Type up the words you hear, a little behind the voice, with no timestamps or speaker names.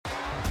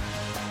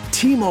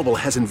T-Mobile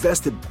has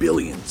invested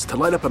billions to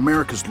light up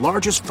America's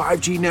largest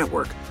 5G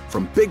network,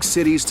 from big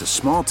cities to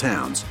small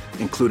towns,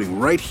 including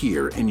right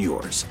here in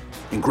yours.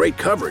 And great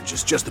coverage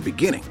is just the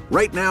beginning.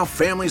 Right now,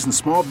 families and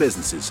small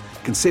businesses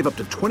can save up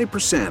to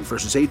 20%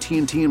 versus AT&T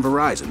and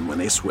Verizon when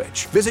they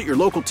switch. Visit your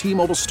local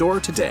T-Mobile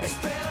store today.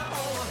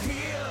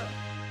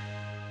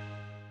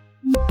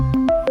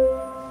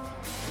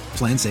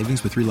 Plan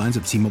savings with 3 lines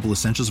of T-Mobile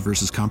Essentials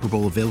versus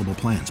comparable available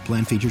plans.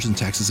 Plan features and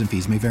taxes and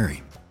fees may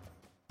vary.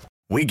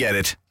 We get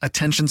it.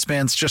 Attention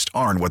spans just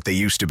aren't what they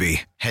used to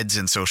be. Heads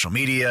in social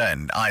media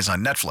and eyes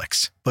on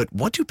Netflix. But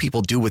what do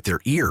people do with their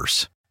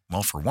ears?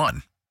 Well, for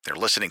one, they're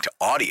listening to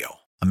audio.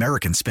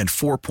 Americans spend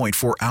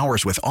 4.4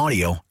 hours with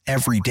audio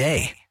every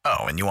day. Oh,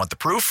 and you want the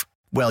proof?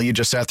 Well, you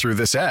just sat through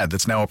this ad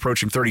that's now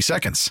approaching 30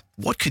 seconds.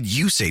 What could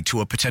you say to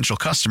a potential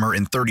customer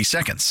in 30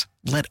 seconds?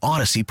 Let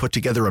Odyssey put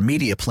together a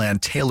media plan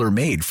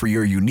tailor-made for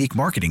your unique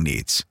marketing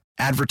needs.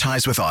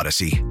 Advertise with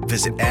Odyssey.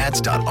 Visit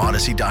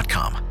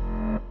ads.odyssey.com.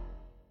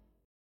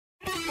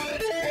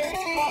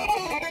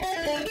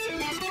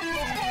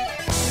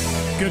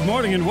 Good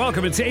morning and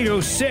welcome. It's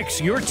 8:06.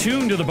 You're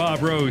tuned to the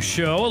Bob Rose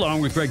Show,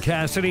 along with Greg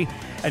Cassidy.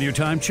 And your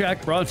time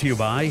check brought to you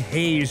by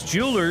Hayes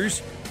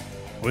Jewelers,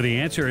 where the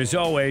answer is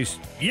always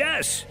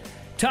yes.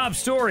 Top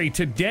story.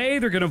 Today,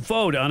 they're going to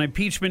vote on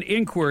impeachment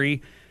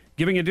inquiry,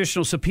 giving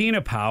additional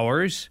subpoena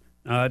powers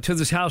to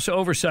this House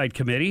Oversight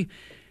Committee.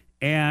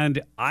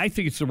 And I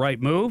think it's the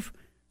right move.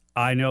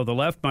 I know the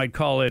left might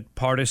call it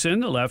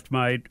partisan. The left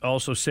might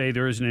also say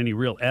there isn't any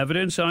real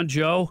evidence on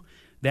Joe.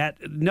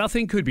 That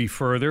nothing could be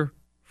further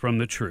from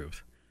the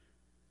truth.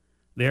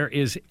 There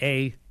is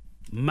a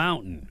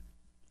mountain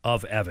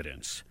of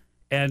evidence.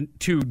 And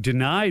to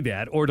deny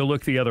that or to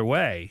look the other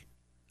way,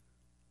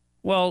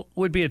 well,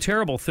 would be a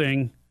terrible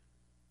thing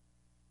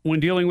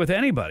when dealing with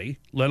anybody,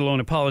 let alone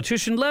a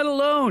politician, let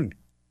alone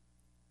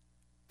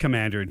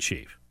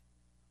commander-in-chief.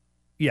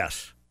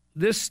 Yes,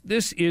 this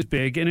is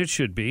big, and it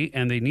should be,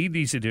 and they need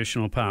these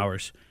additional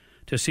powers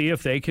to see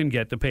if they can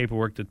get the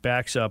paperwork that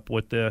backs up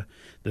what the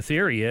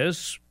theory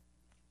is,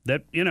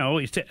 that, you know,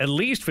 at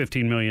least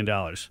 $15 million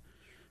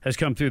has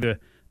come through the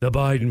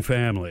Biden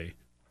family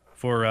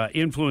for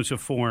influence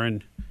of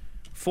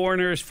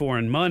foreigners,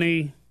 foreign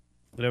money,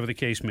 whatever the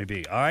case may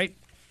be. All right?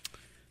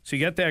 So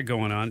you got that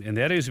going on, and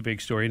that is a big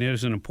story, and it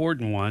is an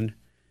important one.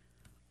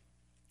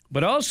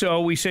 But also,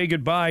 we say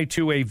goodbye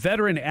to a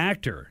veteran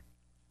actor,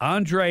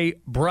 Andre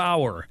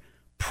Braugher.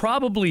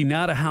 Probably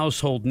not a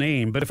household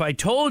name, but if I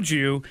told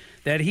you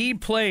that he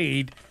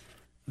played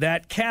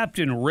that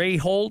Captain Ray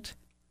Holt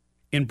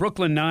in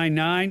Brooklyn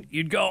Nine-Nine,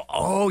 you'd go,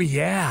 oh,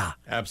 yeah.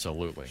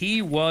 Absolutely.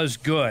 He was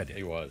good.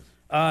 He was.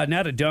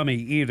 Not a dummy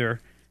either.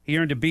 He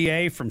earned a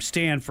BA from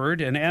Stanford,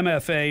 an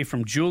MFA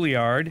from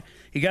Juilliard.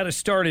 He got a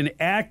start in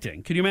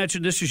acting. Can you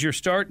imagine this is your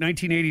start,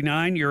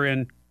 1989? You're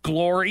in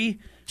Glory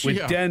with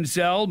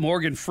Denzel,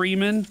 Morgan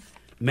Freeman,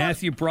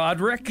 Matthew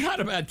Broderick.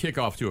 Not a bad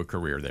kickoff to a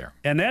career there.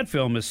 And that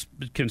film is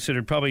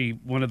considered probably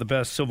one of the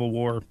best Civil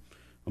War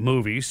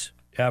movies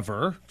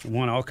ever.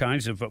 Won all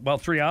kinds of, 3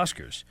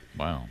 Oscars.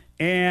 Wow.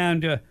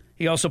 And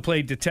he also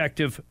played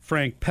Detective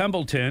Frank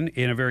Pembleton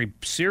in a very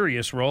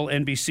serious role,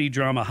 NBC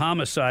drama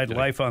Homicide,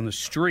 Life on the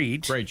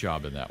Street. Great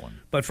job in that one.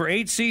 But for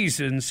 8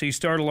 seasons, he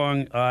starred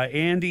along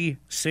Andy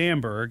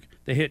Samberg,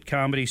 the hit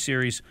comedy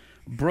series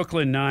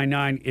Brooklyn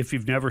Nine-Nine. If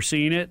you've never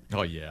seen it,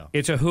 oh yeah,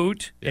 it's a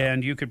hoot,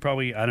 and you could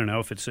probably, I don't know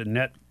if it's a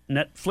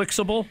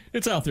Netflixable.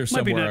 It's out there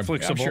somewhere. Might be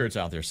Netflixable. I'm sure it's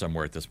out there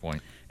somewhere at this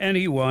point. And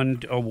he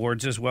won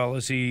awards as well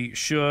as he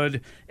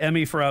should.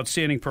 Emmy for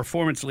Outstanding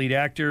Performance, Lead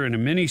Actor in a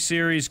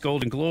Miniseries,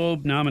 Golden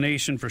Globe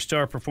nomination for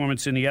Star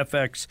Performance in the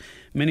FX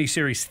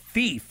miniseries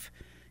Thief.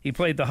 He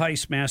played the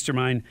heist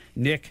mastermind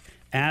Nick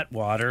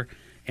Atwater,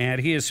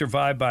 and he is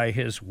survived by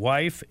his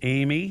wife,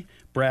 Amy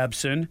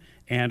Brabson,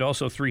 and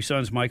also 3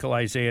 sons, Michael,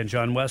 Isaiah, and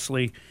John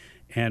Wesley.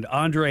 And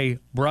Andre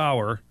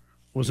Braugher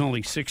was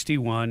only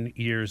 61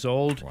 years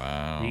old.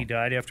 Wow. He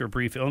died after a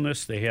brief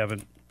illness. They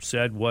haven't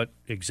said what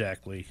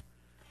exactly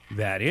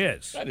that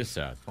is. That is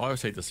sad. I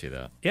always hate to see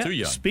that. Yeah. Too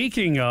young.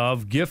 Speaking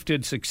of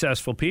gifted,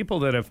 successful people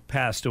that have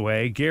passed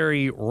away,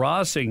 Gary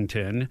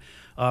Rossington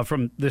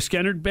from the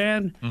Skynyrd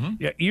Band,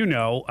 yeah, you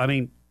know, I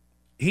mean,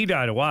 he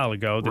died a while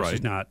ago. This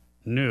is not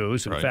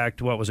news. In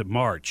fact, what was it,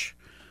 March,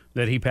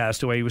 that he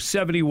passed away? He was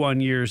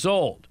 71 years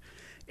old.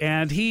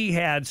 And he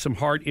had some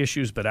heart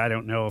issues, but I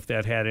don't know if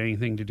that had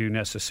anything to do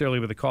necessarily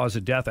with the cause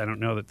of death. I don't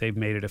know that they've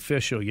made it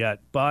official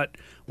yet. But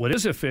what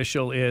is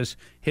official is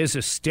his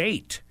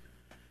estate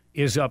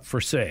is up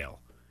for sale.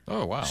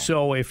 Oh, wow.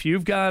 So if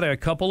you've got a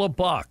couple of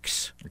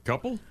bucks. A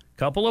couple?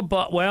 Couple of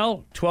bucks.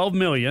 Well, $12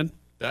 million.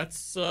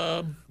 That's,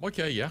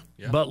 okay, yeah.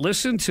 But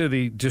listen to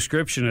the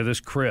description of this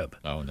crib.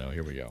 Oh, no,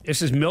 here we go.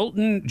 This is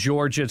Milton,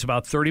 Georgia. It's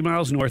about 30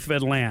 miles north of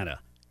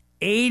Atlanta.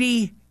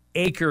 80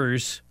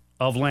 acres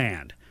of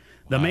land.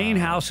 The main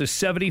house is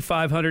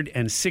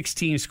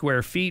 7,516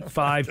 square feet,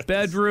 5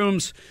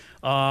 bedrooms.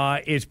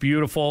 It's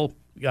beautiful.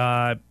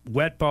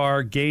 Wet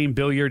bar, game,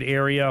 billiard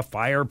area,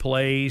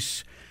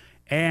 fireplace.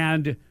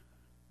 And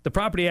the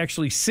property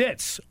actually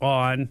sits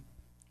on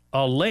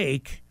a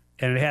lake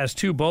and it has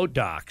 2 boat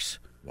docks.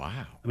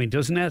 Wow. I mean,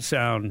 doesn't that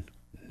sound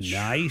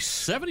nice?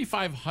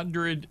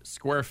 7,500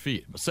 square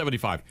feet.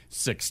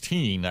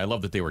 7,516. I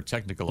love that they were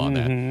technical on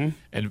that.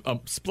 And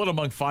split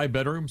among 5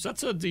 bedrooms.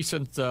 That's a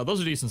decent.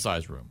 Those are decent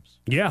sized rooms.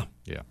 Yeah.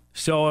 Yeah.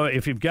 So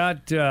if you've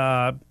got,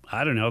 I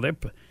don't know,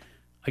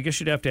 I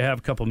guess you'd have to have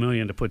a couple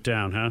million to put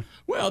down, huh?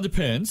 Well, it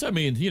depends. I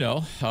mean,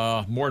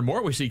 more and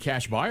more we see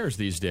cash buyers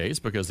these days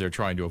because they're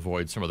trying to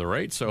avoid some of the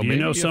rates. So You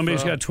know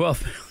somebody's got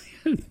 12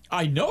 million.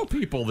 I know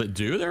people that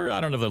do. I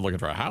don't know if they're looking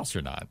for a house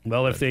or not.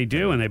 Well, if they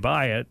do and they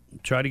buy it,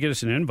 try to get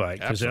us an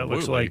invite because that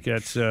looks like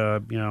it's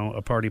a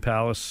party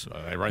palace.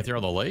 Right there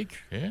on the lake.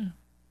 Yeah.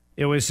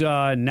 It was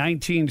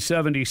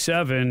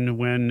 1977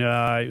 when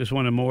it was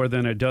one of more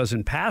than a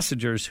dozen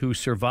passengers who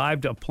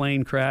survived a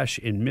plane crash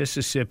in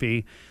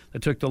Mississippi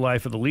that took the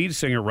life of the lead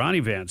singer, Ronnie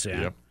Van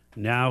Zant. Yep.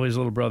 Now his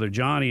little brother,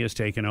 Johnny, has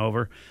taken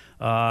over.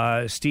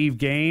 Steve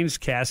Gaines,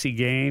 Cassie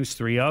Gaines,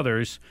 3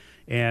 others.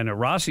 And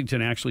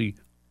Rossington actually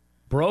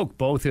broke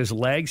both his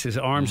legs, his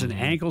arms and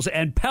ankles,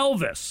 and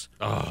pelvis.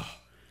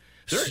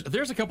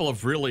 There's a couple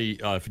of really,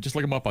 if you just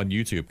look them up on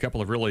YouTube, a couple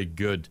of really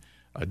good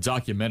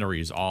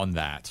documentaries on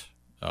that.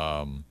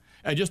 And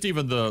just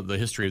even the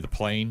history of the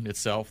plane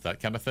itself, that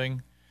kind of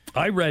thing.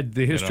 I read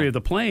the history of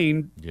the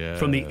plane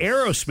from the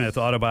Aerosmith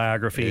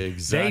autobiography.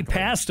 Exactly. They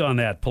passed on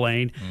that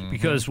plane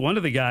because one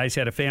of the guys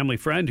had a family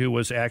friend who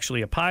was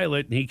actually a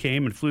pilot, and he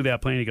came and flew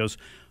that plane. He goes,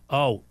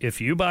 "Oh,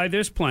 if you buy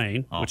this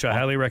plane, which I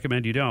highly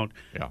recommend you don't,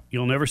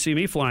 you'll never see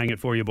me flying it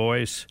for you,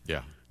 boys."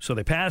 Yeah. So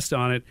they passed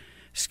on it.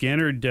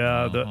 Skinner,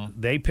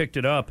 they picked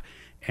it up.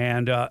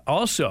 And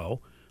also,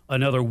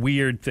 another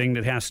weird thing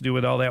that has to do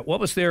with all that, what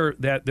was their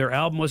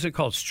album? Was it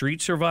called Street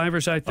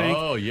Survivors, I think?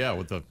 Oh, yeah,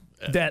 with the...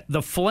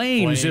 the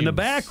flames in the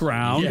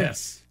background.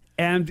 Yes.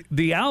 And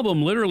the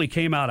album literally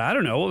came out, I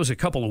don't know, it was a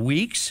couple of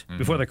weeks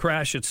before the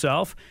crash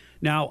itself.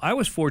 Now, I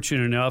was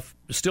fortunate enough,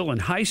 still in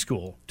high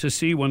school, to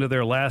see one of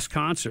their last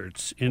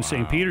concerts in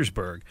St.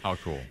 Petersburg. How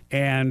cool.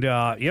 And,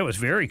 it was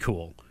very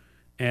cool.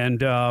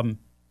 And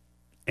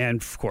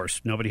of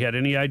course, nobody had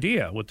any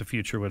idea what the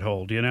future would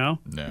hold, No.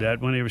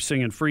 That when they were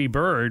singing Free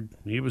Bird,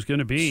 he was going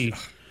to be,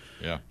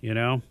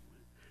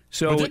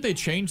 So, but did they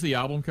change the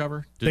album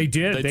cover? They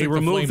did. They took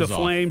removed the off.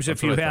 flames. That's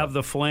If you what I have thought.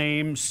 the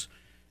flames,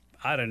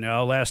 I don't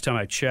know. Last time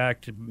I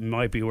checked, it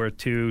might be worth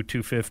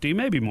 $250,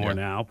 maybe more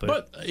now.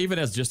 But even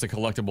as just a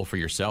collectible for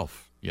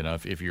yourself,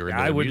 if you're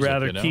into I the would music,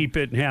 rather keep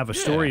it and have a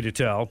story to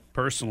tell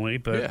personally.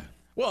 But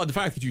well, the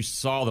fact that you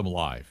saw them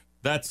live,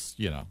 that's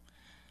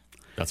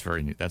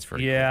very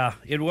yeah,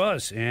 it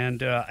was.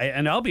 And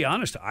I'll be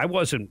honest, I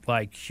wasn't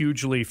like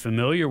hugely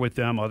familiar with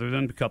them, other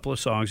than a couple of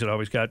songs that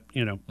always got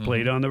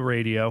played on the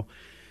radio.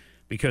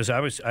 Because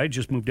I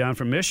just moved down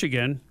from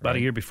Michigan about a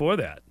year before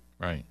that.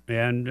 Right.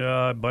 And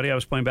buddy I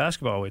was playing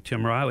basketball with,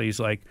 Tim Riley, he's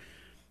like,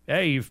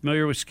 "Hey, you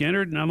familiar with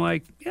Skinner?" And I'm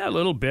like, "Yeah, a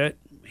little bit."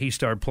 He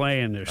started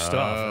playing their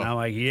stuff. And I'm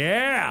like,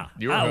 "Yeah,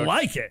 I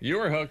like it." You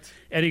were hooked.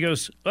 And he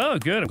goes, "Oh,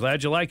 good. I'm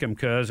glad you like him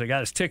because I got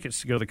his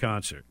tickets to go to the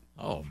concert."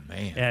 Oh,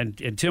 man.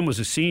 And Tim was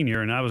a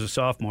senior and I was a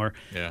sophomore.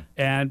 Yeah.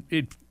 And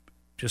it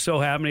just so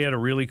happened he had a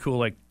really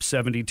cool,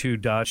 72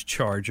 Dodge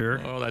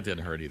Charger. Oh, that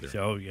didn't hurt either.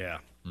 So, yeah.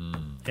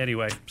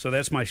 Anyway, so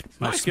that's my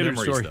Nice Skinner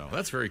memories, story. though.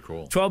 That's very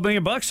cool. $12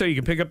 million so you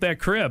can pick up that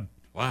crib.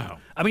 Wow.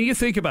 I mean, you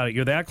think about it.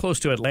 You're that close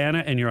to Atlanta,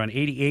 and you're on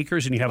 80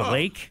 acres, and you have a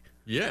lake.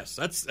 Yes,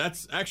 that's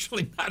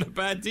actually not a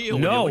bad deal.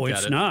 No, when you look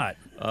it's at it. not.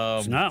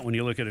 It's not when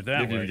you look at it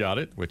that If way. you got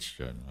it, which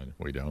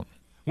we don't.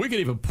 We could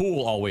even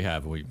pool all we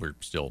have. We're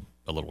still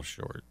a little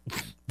short.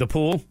 The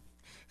pool?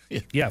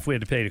 Yeah. If we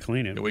had to pay to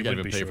clean it. We got to would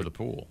even be pay short. for the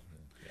pool.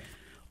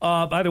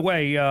 By the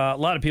way, a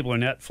lot of people are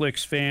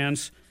Netflix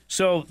fans.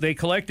 So they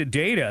collected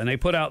data, and they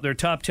put out their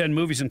top 10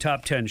 movies and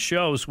top 10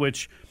 shows,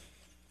 which,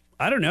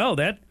 I don't know,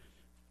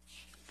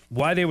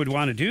 why they would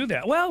want to do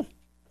that. Well,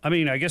 I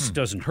mean, I guess it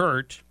doesn't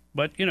hurt,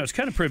 but, it's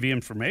kind of privy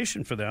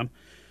information for them.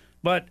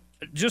 But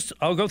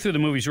I'll go through the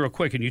movies real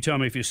quick, and you tell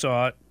me if you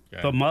saw it.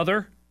 Okay. The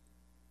Mother.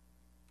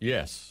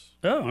 Yes.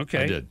 Oh,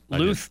 okay. I did.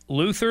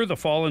 Luther, The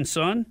Fallen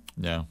Son.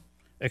 No.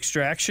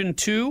 Extraction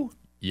 2.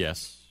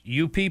 Yes.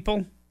 You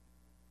People.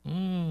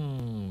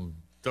 Don't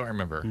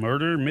remember.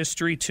 Murder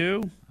Mystery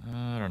 2.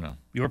 I don't know.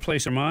 Your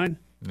Place or Mine.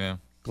 No.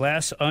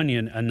 Glass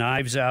Onion, A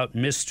Knives Out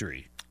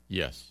Mystery.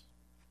 Yes.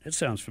 That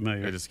sounds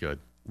familiar. It is good.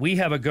 We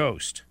Have a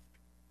Ghost.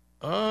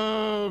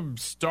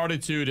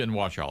 Started to, didn't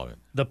watch all of it.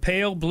 The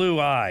Pale Blue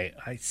Eye.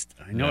 I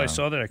know No. I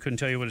saw that. I couldn't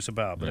tell you what it's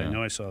about, but I No.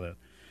 know I saw that.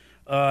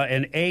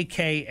 And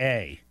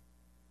AKA.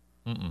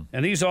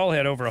 And these all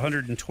had over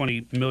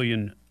 120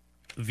 million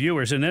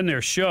viewers. And then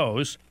their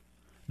shows.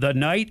 The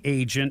Night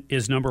Agent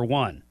is number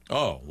 1.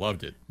 Oh,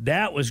 loved it.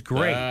 That was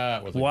great.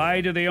 That was a Why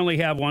good do they only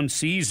have one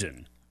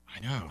season?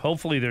 I know.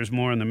 Hopefully there's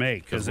more in the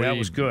make, because that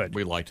was good.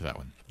 We liked that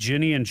one.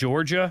 Ginny and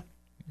Georgia.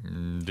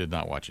 Did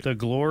not watch it. The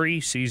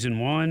Glory, Season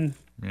 1.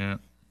 Yeah.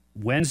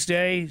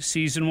 Wednesday,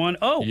 Season 1.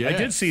 Oh, I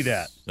did see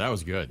that. That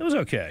was good. It was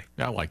okay.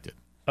 I liked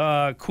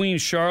it. Queen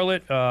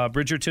Charlotte,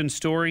 Bridgerton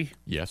story.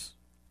 Yes.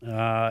 We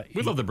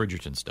love the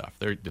Bridgerton stuff.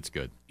 It's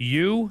good.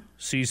 You,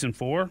 Season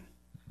 4.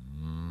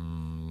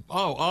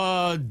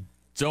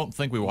 don't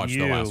think we watched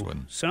the last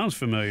one. Sounds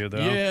familiar,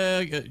 though.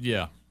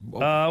 Yeah.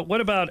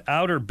 What about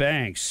Outer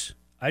Banks?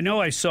 I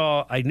know I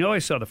saw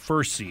the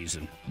first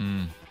season.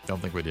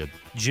 Don't think we did.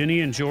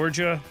 Ginny in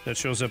Georgia, that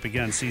shows up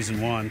again,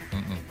 season 1.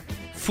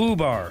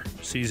 Fubar,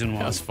 season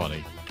 1. That's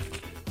funny.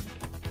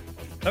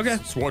 Okay.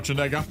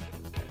 Schwarzenegger.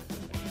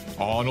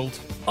 Arnold.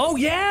 Oh,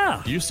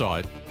 yeah. You saw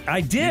it.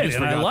 I did,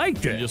 and I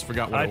liked it. You just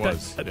forgot what it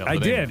was. I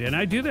did, and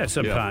I do that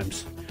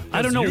sometimes. Yeah.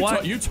 I don't know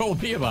why. You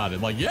told me about it.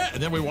 I'm like, yeah,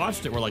 and then we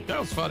watched it. We're like, that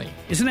was funny.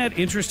 Isn't that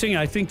interesting?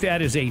 I think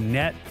that is a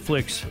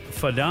Netflix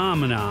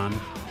phenomenon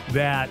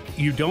that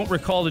you don't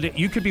recall it.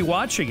 You could be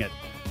watching it.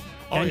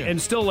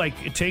 And still, like,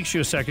 it takes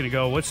you a second to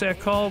go, what's that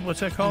called?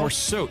 We're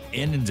so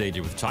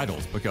inundated with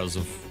titles because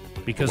of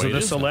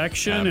the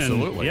selection.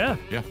 Absolutely. And,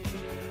 yeah.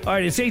 All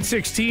right, it's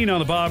 8:16 on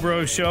the Bob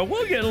Rose Show.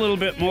 We'll get a little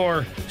bit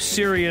more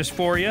serious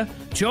for you.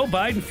 Joe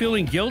Biden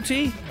feeling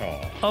guilty?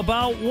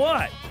 About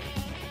what?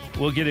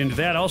 We'll get into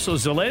that. Also,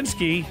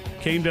 Zelensky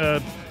came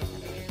to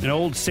an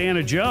old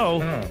Santa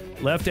Joe,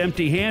 left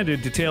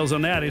empty-handed. Details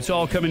on that. It's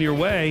all coming your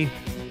way.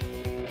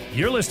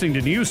 You're listening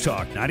to News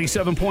Talk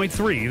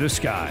 97.3 The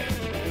Sky.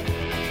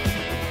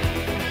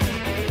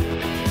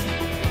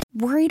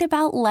 Worried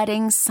about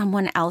letting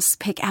someone else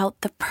pick out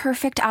the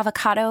perfect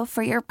avocado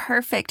for your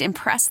perfect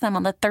impress them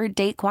on the third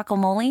date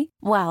guacamole?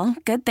 Well,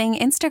 good thing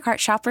Instacart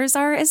shoppers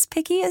are as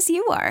picky as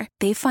you are.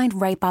 They find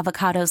ripe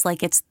avocados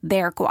like it's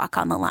their guac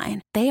on the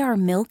line. They are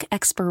milk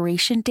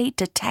expiration date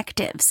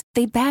detectives.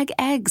 They bag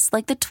eggs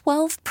like the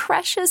 12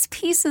 precious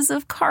pieces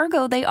of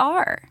cargo they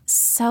are.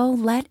 So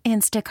let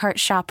Instacart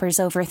shoppers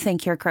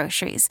overthink your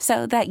groceries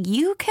so that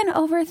you can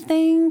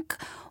overthink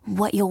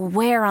what you'll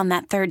wear on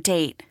that third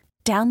date.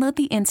 Download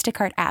the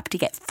Instacart app to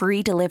get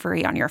free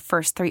delivery on your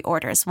first 3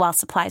 orders while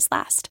supplies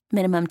last.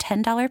 Minimum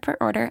 $10 per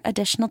order.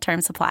 Additional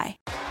terms apply.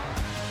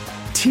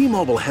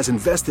 T-Mobile has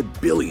invested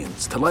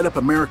billions to light up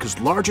America's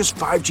largest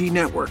 5G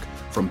network,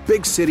 from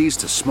big cities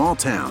to small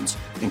towns,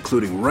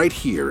 including right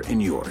here in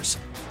yours.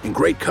 And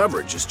great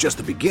coverage is just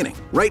the beginning.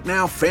 Right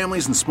now,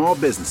 families and small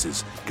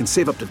businesses can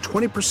save up to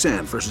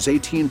 20% versus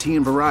AT&T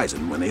and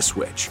Verizon when they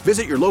switch.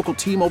 Visit your local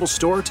T-Mobile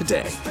store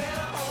today.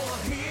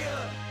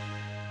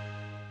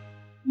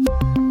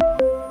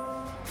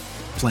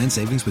 Plan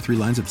savings with 3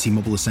 lines of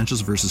T-Mobile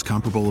Essentials versus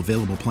comparable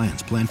available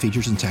plans. Plan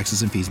features and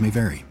taxes and fees may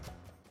vary.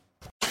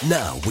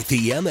 Now, with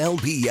the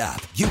MLB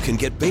app, you can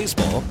get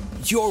baseball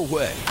your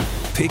way.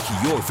 Pick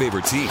your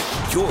favorite team,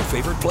 your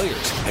favorite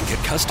players, and get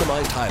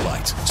customized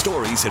highlights,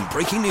 stories, and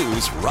breaking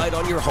news right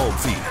on your home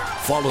feed.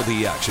 Follow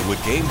the action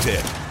with Game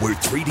 10, where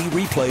 3D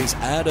replays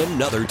add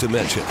another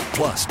dimension.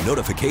 Plus,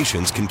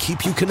 notifications can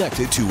keep you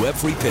connected to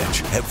every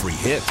pitch, every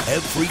hit,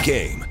 every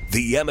game.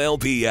 The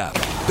MLB app.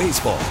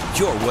 Baseball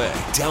your way.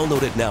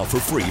 Download it now for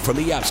free from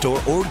the App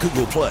Store or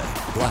Google Play.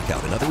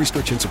 Blackout and other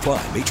restrictions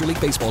apply. Major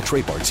League Baseball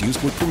trademarks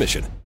used with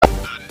permission.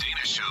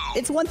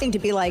 It's one thing to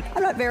be like,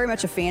 I'm not very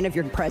much a fan of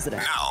your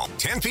president. Now,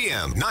 10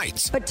 p.m.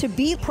 nights. But to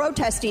be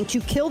protesting to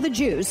kill the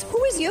Jews,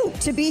 who is you?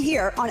 To be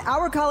here on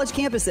our college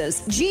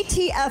campuses,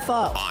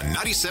 GTFO. On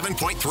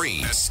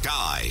 97.3 The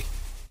Sky.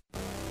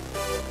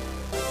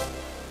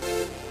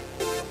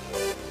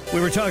 We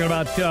were talking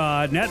about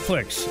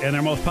Netflix and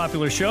their most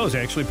popular shows.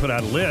 They actually put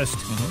out a list.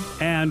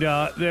 And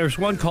there's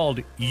one called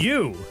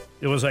You.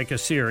 It was like a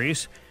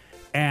series.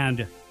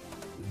 And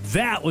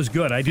that was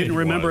good. I didn't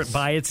remember it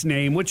by its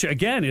name, which,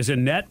 again, is a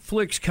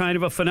Netflix kind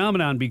of a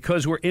phenomenon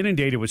because we're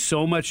inundated with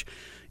so much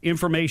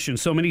information,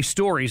 so many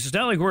stories. It's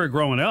not like we were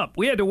growing up.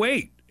 We had to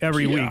wait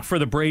every week for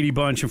the Brady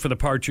Bunch and for the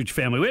Partridge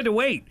Family. We had to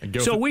wait.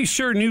 So we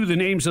sure knew the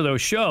names of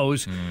those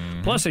shows.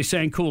 Plus, they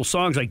sang cool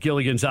songs like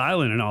Gilligan's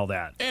Island and all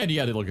that. And you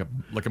had to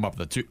look them up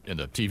in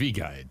the TV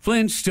guide.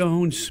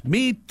 Flintstones.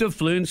 Meet the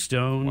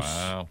Flintstones.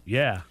 Wow.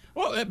 Yeah.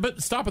 Well,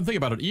 but stop and think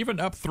about it. Even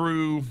up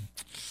through,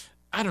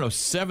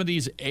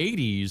 70s,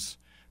 80s,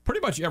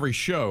 pretty much every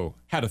show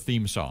had a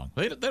theme song.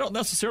 They don't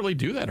necessarily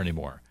do that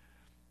anymore.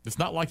 It's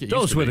not like it used to be.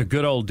 Those were the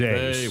good old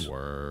days. They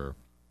were.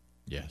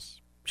 Yes.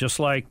 Just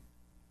like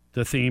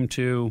the theme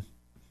to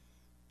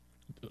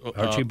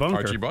Archie Bunker.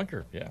 Archie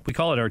Bunker, yeah. We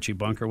call it Archie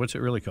Bunker. What's it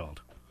really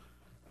called?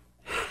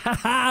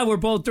 Ha! We're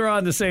both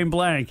drawing the same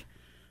blank.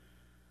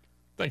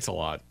 Thanks a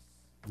lot.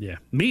 Yeah.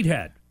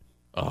 Meathead.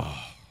 Oh,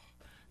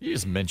 you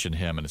just mention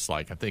him, and it's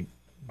like, I think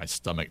my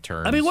stomach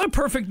turns. I mean, what a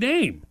perfect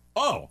name.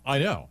 Oh, I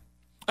know.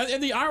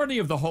 And the irony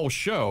of the whole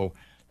show,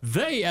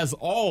 they, as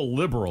all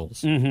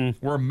liberals,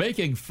 were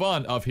making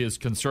fun of his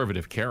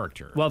conservative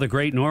character. Well, the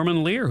great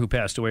Norman Lear, who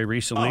passed away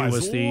recently,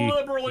 was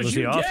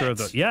the author of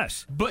the...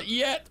 Yes. But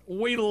yet,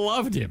 we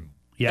loved him.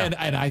 Yeah.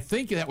 And I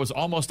think that was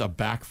almost a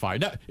backfire.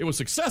 Now, it was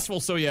successful,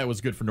 so yeah, it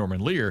was good for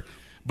Norman Lear.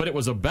 But it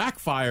was a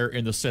backfire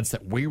in the sense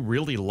that we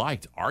really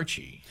liked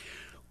Archie.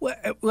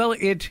 Well,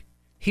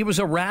 he was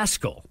a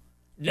rascal.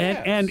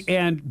 Yes.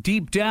 And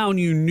deep down,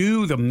 you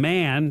knew the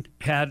man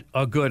had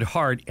a good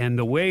heart, and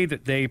the way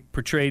that they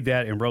portrayed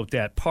that and wrote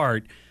that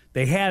part,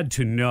 they had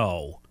to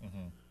know.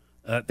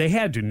 They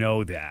had to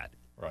know that.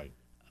 Right.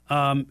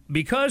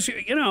 Because,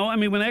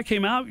 when that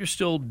came out, you're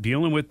still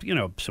dealing with,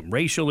 some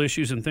racial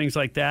issues and things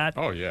like that.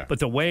 Oh, yeah. But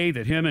the way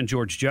that him and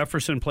George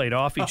Jefferson played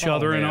off each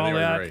other and all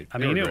that,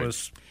 great. It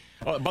was...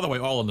 Oh, by the way,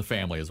 All in the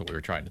Family is what we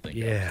were trying to think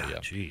of. Yeah,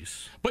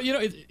 jeez. But,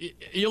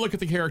 you look at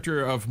the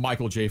character of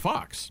Michael J.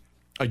 Fox,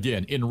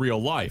 again, in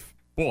real life,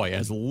 boy,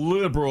 as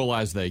liberal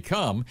as they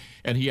come,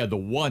 and he had the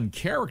one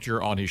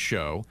character on his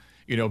show,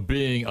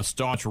 being a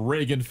staunch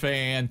Reagan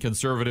fan,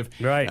 conservative.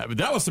 Right.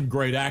 That was some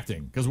great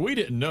acting, because we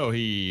didn't know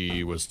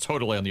he was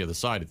totally on the other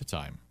side at the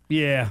time.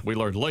 Yeah. We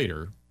learned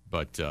later,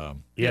 but...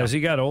 as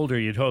he got older,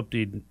 you'd hoped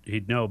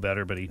he'd know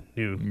better, but he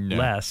knew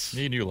less.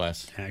 He knew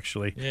less.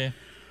 Actually. Yeah.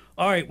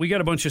 All right, we got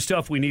a bunch of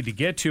stuff we need to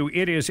get to.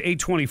 It is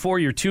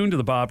 8:24. You're tuned to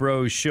the Bob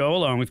Rose Show,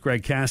 along with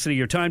Greg Cassidy.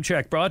 Your time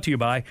check brought to you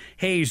by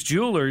Hayes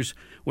Jewelers,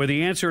 where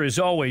the answer is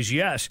always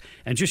yes.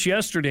 And just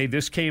yesterday,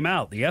 this came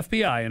out. The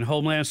FBI and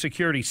Homeland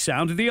Security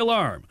sounded the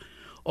alarm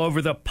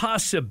over the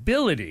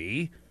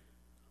possibility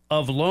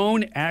of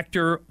lone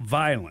actor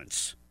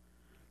violence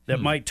that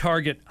might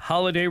target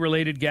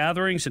holiday-related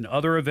gatherings and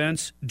other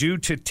events due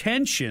to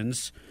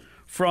tensions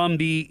from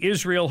the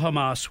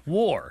Israel-Hamas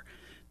war.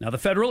 Now, the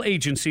federal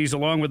agencies,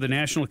 along with the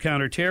National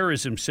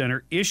Counterterrorism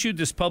Center, issued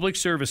this public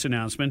service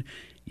announcement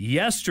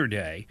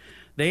yesterday.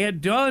 They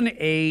had done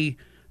a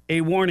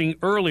warning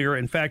earlier.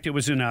 In fact, it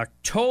was in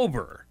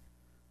October,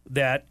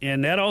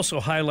 and that also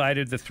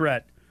highlighted the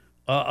threat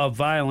of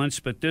violence.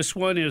 But this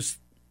one is,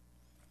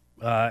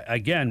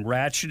 again,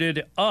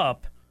 ratcheted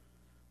up,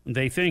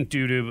 they think,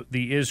 due to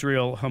the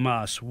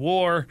Israel-Hamas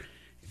war.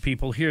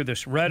 People hear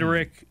this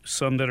rhetoric,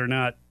 some that are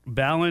not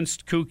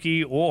balanced,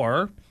 kooky,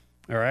 or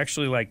are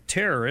actually like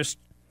terrorists,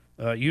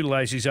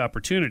 utilize these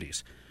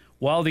opportunities.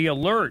 While the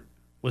alert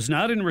was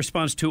not in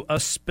response to a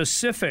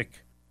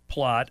specific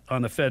plot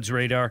on the Fed's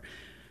radar,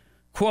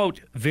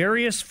 quote,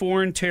 various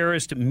foreign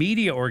terrorist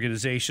media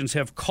organizations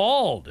have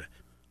called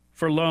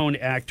for lone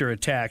actor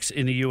attacks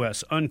in the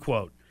U.S.,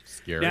 unquote.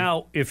 Scary.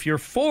 Now, if you're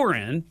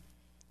foreign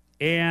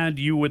and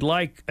you would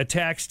like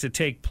attacks to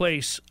take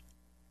place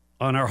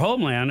on our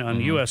homeland, on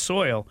U.S.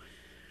 soil,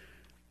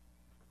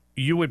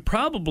 you would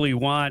probably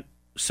want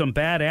some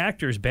bad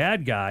actors,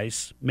 bad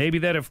guys, maybe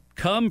that have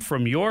come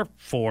from your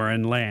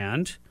foreign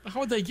land.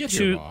 How would they get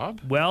here,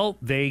 Bob? Well,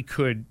 they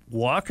could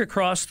walk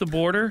across the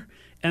border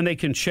and they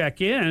can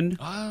check in,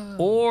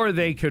 or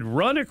they could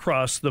run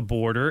across the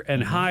border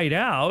and hide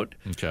out.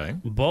 Okay.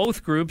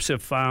 Both groups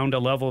have found a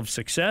level of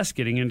success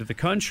getting into the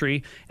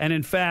country, and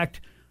in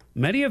fact,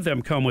 many of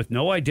them come with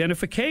no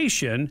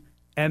identification,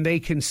 and they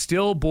can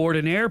still board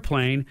an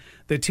airplane.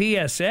 The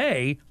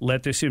TSA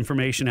let this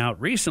information out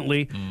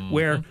recently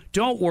where,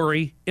 don't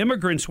worry,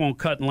 immigrants won't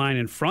cut in line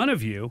in front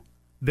of you.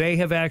 They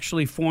have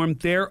actually formed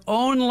their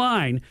own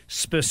line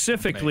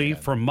specifically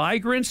for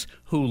migrants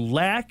who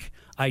lack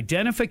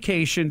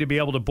identification to be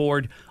able to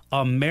board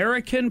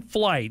American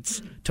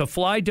flights to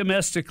fly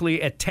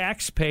domestically at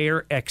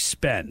taxpayer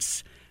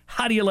expense.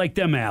 How do you like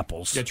them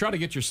apples? Yeah, try to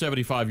get your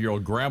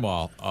 75-year-old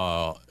grandma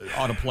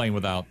on a plane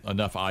without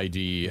enough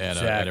ID and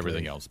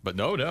everything else. But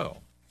no.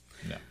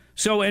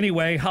 So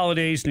anyway,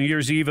 holidays, New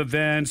Year's Eve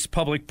events,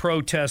 public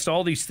protests,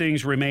 all these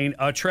things remain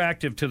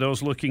attractive to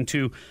those looking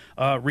to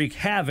wreak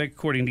havoc,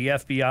 according to the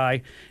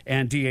FBI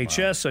and DHS.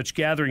 Wow. Such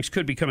gatherings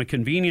could become a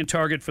convenient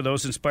target for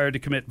those inspired to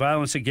commit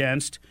violence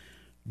against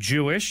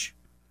Jewish,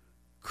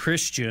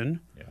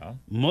 Christian,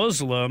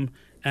 Muslim,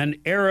 and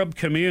Arab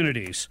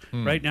communities.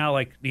 Right now,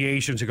 like, the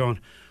Asians are going,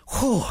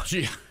 whew,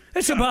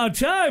 it's about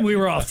time we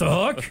were off the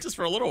hook. Just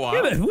for a little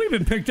while. We've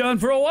been picked on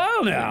for a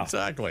while now.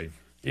 Exactly.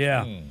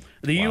 Yeah.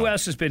 The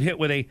U.S. has been hit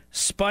with a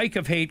spike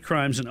of hate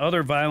crimes and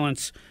other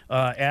violence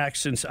acts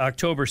since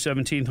October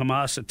 17th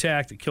Hamas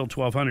attack that killed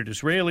 1,200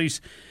 Israelis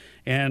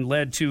and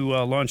led to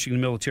launching the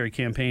military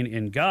campaign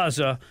in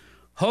Gaza.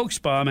 Hoax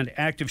bomb and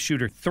active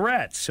shooter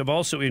threats have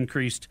also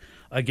increased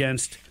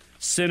against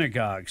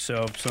synagogues.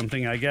 So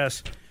something, I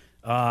guess,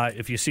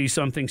 if you see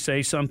something,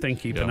 say something.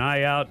 Keep an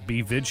eye out.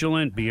 Be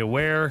vigilant. Be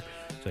aware.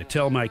 As I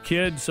tell my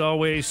kids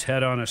always,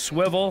 head on a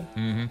swivel.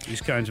 These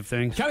kinds of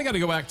things. Kind of got to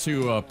go back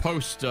to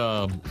post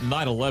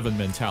 9/11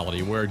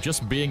 mentality, where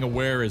just being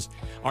aware is,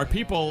 are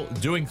people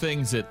doing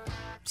things that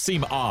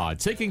seem odd?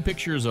 Taking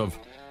pictures of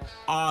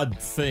odd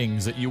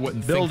things that you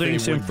wouldn't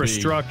buildings, think they would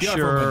infrastructure,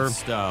 be. Government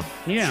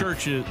stuff,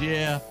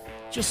 churches,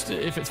 Just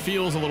if it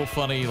feels a little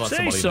funny, let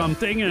say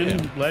something know.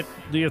 and let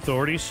the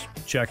authorities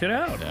check it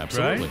out.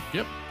 Absolutely. Right?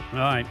 Yep. All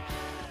right.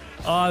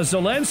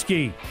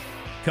 Zelensky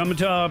coming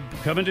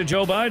to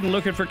Joe Biden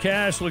looking for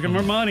cash, looking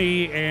for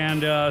money,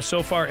 and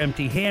so far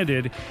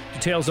empty-handed.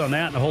 Details on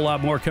that and a whole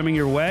lot more coming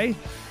your way.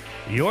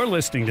 You're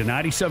listening to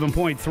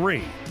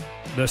 97.3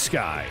 The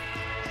Sky.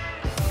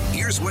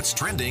 Here's what's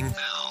trending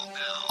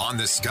on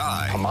The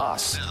Sky.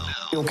 Hamas.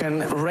 You can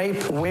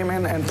rape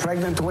women and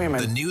pregnant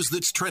women. The news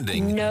that's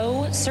trending.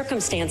 No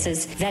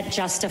circumstances that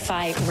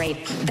justify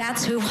rape.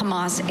 That's who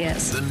Hamas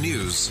is. The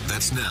news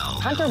that's now.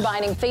 Hunter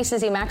Biden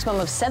faces a maximum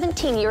of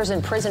 17 years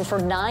in prison for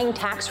 9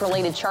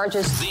 tax-related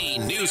charges. The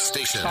news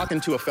station. Talking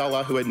to a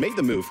fella who had made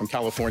the move from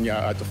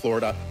California to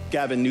Florida,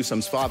 Gavin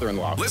Newsom's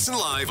father-in-law. Listen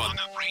live on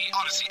the free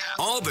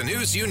All the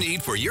news you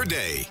need for your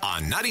day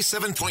on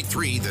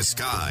 97.3 The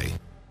Sky.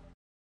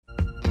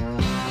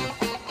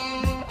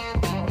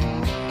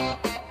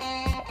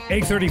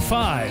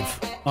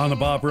 $8:35 on the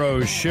Bob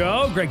Rose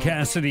Show. Greg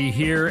Cassidy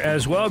here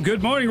as well.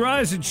 Good morning,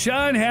 rise and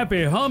shine.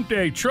 Happy Hump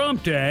Day,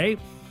 Trump Day.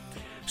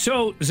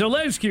 So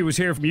Zelensky was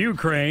here from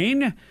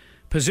Ukraine.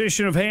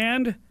 Position of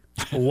hand,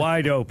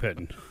 wide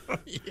open.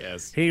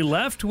 Yes. He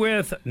left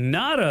with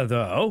nada,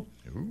 though.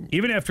 Ooh.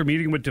 Even after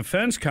meeting with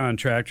defense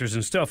contractors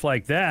and stuff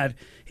like that,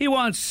 he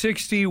wants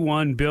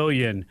 $61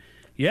 billion.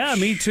 Yeah,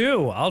 me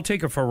too. I'll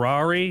take a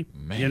Ferrari,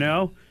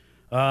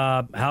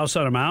 house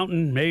on a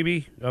mountain,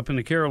 maybe, up in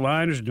the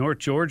Carolinas, North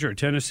Georgia, or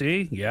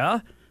Tennessee. Yeah,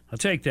 I'll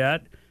take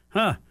that.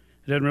 It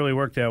doesn't really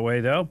work that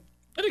way, though.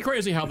 Isn't it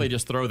crazy how they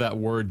just throw that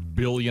word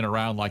billion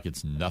around like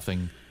it's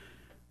nothing?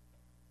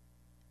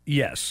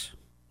 Yes.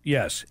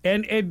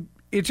 And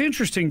it's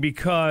interesting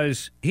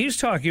because he's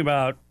talking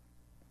about,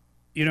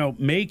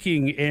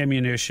 making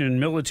ammunition,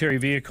 military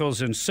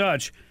vehicles and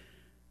such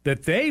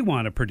that they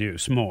want to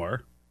produce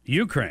more,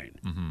 Ukraine.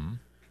 Mm-hmm.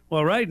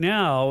 Well, right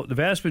now, the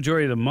vast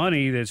majority of the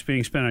money that's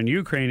being spent on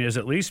Ukraine is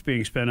at least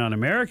being spent on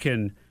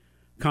American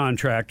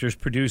contractors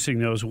producing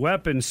those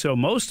weapons. So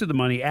most of the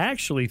money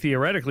actually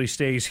theoretically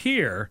stays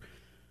here.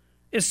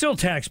 It's still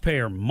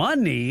taxpayer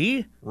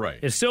money. Right.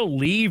 It's still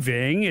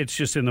leaving. It's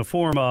just in the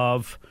form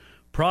of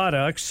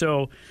products.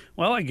 So,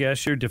 well, I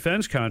guess your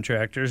defense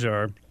contractors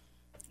are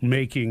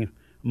making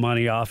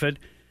money off it.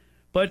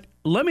 But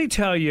let me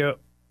tell you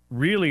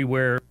really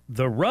where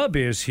the rub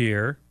is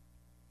here.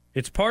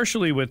 It's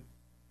partially with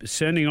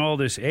sending all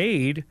this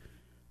aid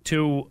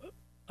to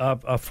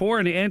a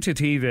foreign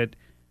entity that,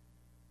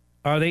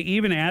 are they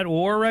even at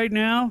war right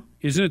now?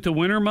 Isn't it the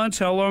winter months?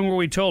 How long were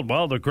we told?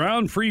 Well, the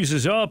ground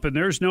freezes up and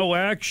there's no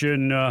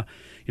action,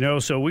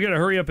 so we got to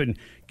hurry up and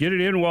get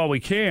it in while we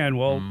can.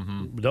 Well,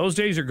 those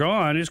days are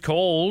gone. It's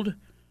cold.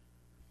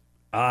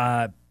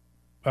 Are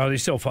they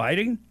still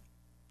fighting?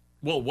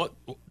 Well,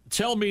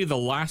 tell me the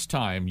last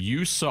time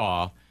you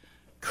saw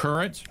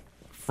current,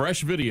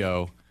 fresh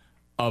video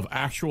of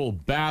actual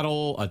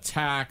battle,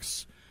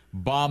 attacks,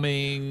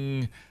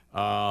 bombing,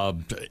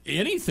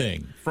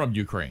 anything from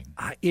Ukraine.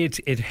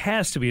 It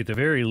has to be at the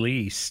very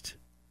least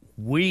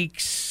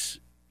weeks,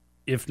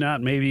 if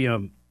not maybe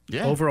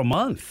over a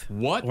month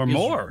or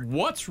more.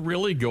 What's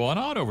really going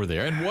on over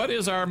there, and what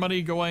is our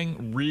money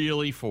going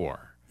really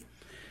for?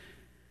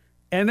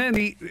 And then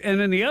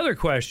the other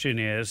question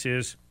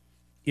is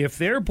if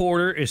their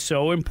border is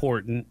so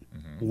important,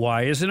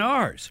 why isn't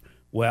ours?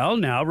 Well,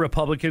 now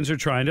Republicans are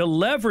trying to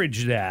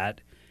leverage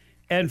that,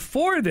 and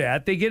for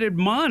that they get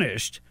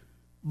admonished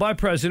by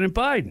President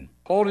Biden.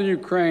 Holding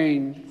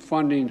Ukraine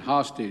funding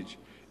hostage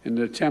in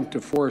the attempt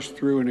to force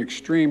through an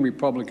extreme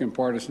Republican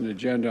partisan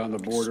agenda on the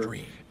border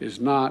is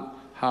not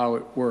how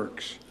it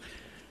works.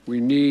 We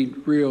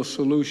need real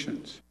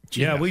solutions.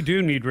 Yeah, we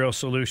do need real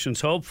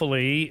solutions.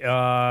 Hopefully,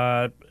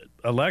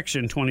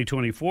 election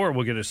 2024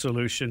 will get a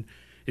solution.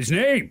 His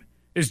name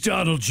is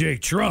Donald J.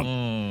 Trump.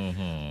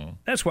 Mm-hmm.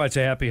 That's why it's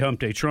a happy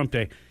Hump Day, Trump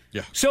Day.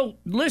 Yeah. So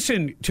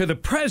listen to the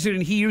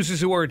president. He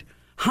uses the word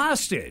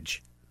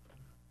hostage.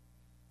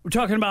 We're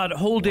talking about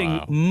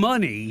holding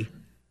money,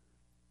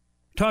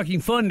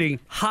 talking funding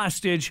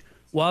hostage,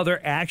 while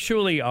there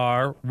actually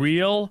are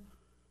real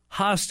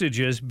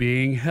hostages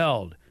being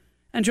held.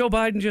 And Joe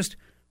Biden just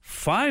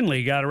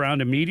finally got around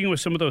to meeting with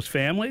some of those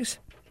families.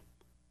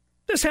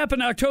 This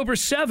happened October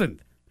 7th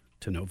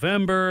to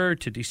November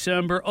to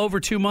December, over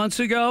 2 months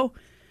ago.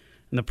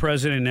 And the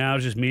president now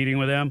is just meeting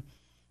with them.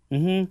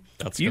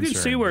 That's you can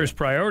see where his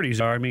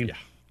priorities are. I mean,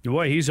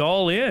 boy, he's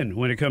all in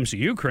when it comes to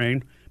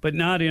Ukraine, but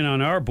not in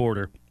on our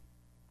border.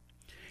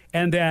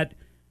 And that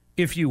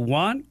if you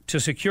want to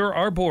secure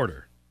our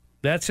border,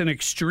 that's an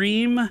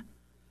extreme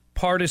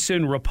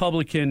partisan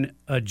Republican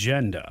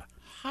agenda.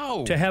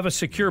 How to have a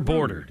secure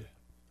border.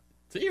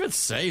 To even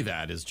say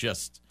that is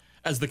just,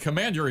 as the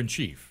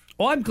commander-in-chief.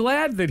 Well, I'm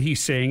glad that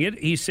he's saying it.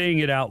 He's saying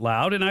it out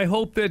loud, and I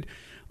hope that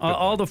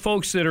all the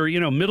folks that are,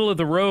 middle of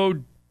the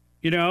road,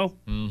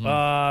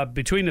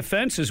 between the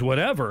fences,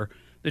 whatever,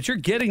 that you're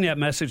getting that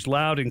message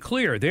loud and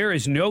clear. There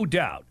is no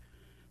doubt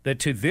that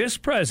to this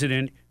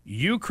president,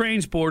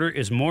 Ukraine's border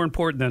is more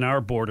important than our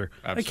border.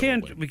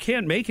 Absolutely. We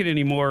can't make it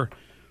any more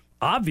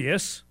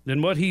obvious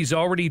than what he's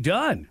already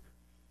done.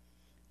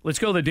 Let's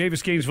go to the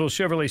Davis Gainesville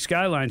Chevrolet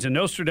Skylines, and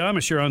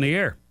Nostradamus, you're on the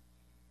air.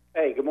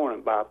 Hey, good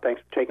morning, Bob.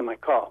 Thanks for taking my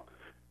call.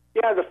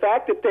 Yeah, the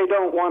fact that they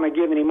don't want to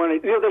give any money,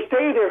 they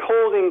say they're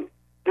holding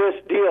this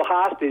deal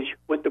hostage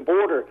with the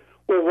border.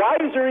 Well, why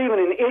is there even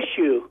an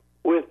issue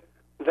with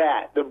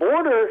that? The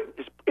border,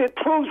 it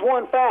proves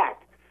one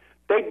fact.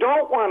 They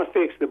don't want to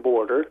fix the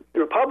border. The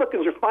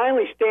Republicans are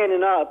finally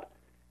standing up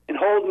and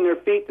holding their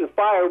feet to the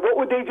fire. What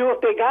would they do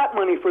if they got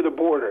money for the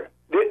border?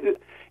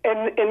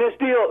 And this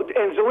deal,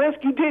 and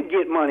Zelensky did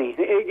get money.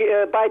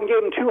 Biden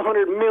gave him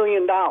 $200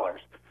 million.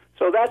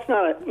 So that's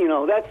not,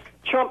 that's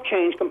chump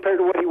change compared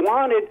to what he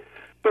wanted.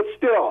 But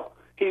still,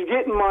 he's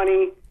getting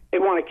money. They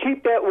want to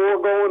keep that war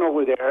going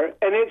over there,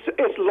 and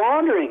it's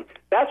laundering.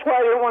 That's why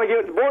they don't want to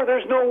give it to the border.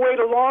 There's no way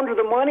to launder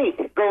the money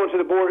going to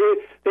the border.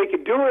 They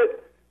could do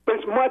it, but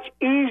it's much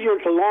easier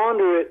to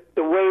launder it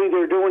the way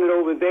they're doing it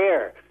over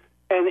there.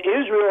 And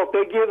Israel, if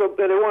they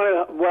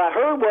what I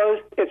heard was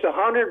it's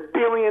 $100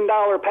 billion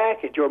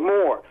package or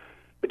more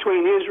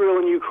between Israel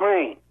and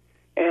Ukraine,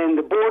 and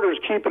the border's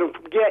keeping them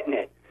from getting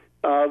it.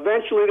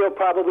 Eventually, they'll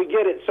probably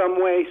get it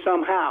some way,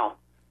 somehow.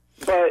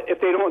 But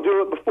if they don't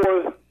do it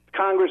before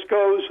Congress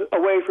goes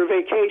away for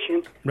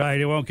vacation. Right,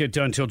 it won't get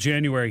done until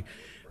January.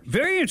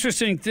 Very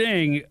interesting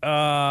thing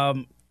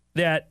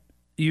that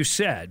you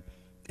said,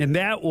 and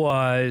that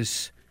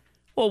was,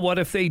 well, what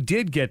if they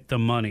did get the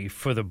money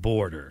for the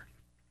border?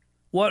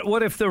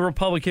 What if the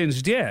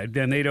Republicans did?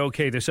 Then they'd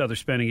okay this other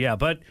spending, yeah.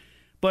 But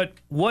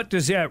what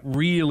does that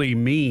really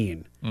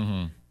mean?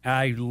 Mm-hmm.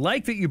 I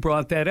like that you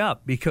brought that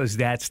up because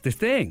that's the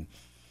thing.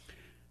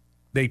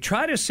 They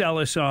try to sell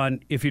us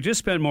on, if you just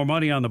spend more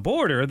money on the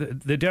border,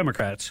 the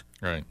Democrats,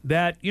 right,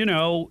 that,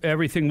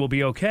 everything will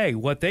be okay.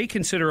 What they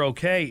consider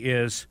okay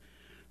is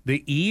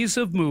the ease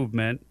of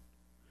movement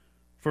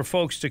for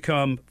folks to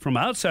come from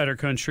outside our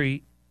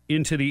country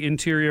into the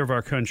interior of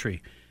our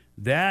country.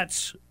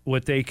 That's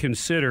what they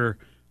consider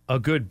a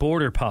good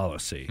border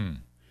policy.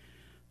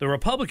 The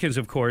Republicans,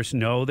 of course,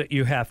 know that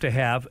you have to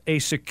have a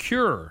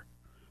secure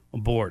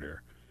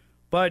border.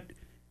 But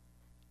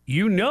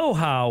you know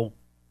how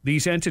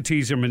these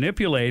entities are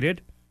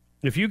manipulated.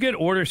 If you get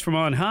orders from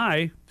on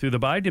high through the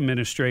Biden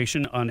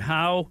administration on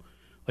how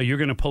you're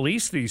going to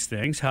police these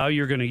things, how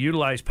you're going to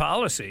utilize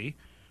policy,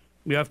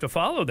 you have to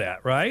follow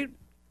that, right?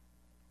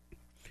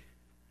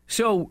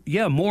 So,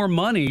 yeah, more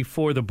money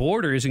for the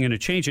border isn't going to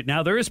change it.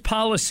 Now, there is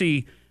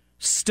policy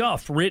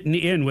stuff written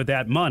in with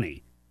that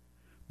money.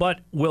 But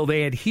will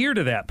they adhere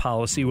to that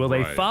policy? Will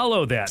they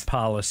follow that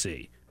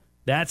policy?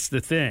 That's the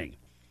thing.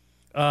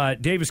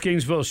 Davis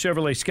Kingsville,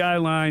 Chevrolet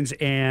Skylines,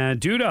 and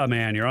Doodah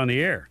Man, you're on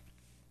the air.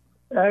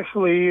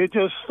 Actually, you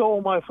just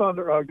stole my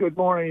thunder. Good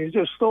morning. You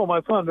just stole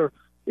my thunder.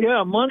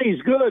 Yeah,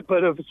 money's good,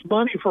 but if it's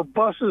money for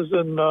buses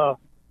and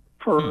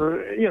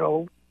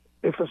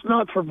if it's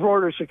not for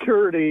border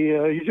security,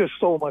 you just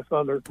stole my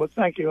thunder. But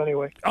thank you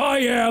anyway. I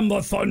am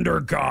the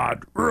thunder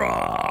god.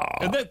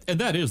 And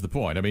that is the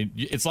point. I mean,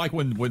 it's like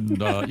when when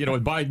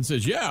Biden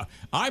says, "Yeah,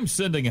 I'm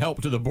sending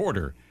help to the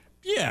border."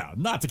 Yeah,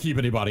 not to keep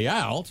anybody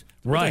out,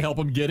 but to help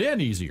them get in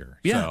easier.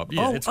 Yeah,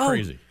 so, it's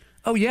crazy.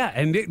 Oh, yeah,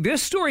 and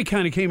this story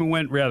kind of came and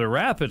went rather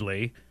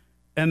rapidly,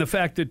 and the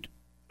fact that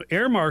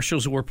air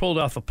marshals were pulled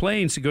off of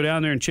planes to go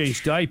down there and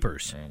change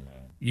diapers.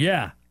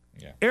 Yeah,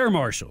 air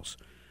marshals.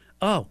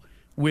 Oh,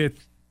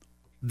 with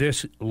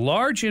this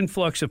large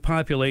influx of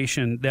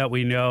population that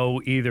we know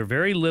either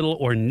very little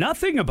or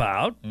nothing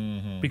about,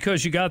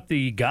 because you got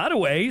the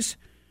gotaways.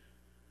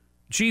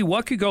 Gee,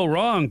 what could go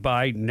wrong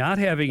by not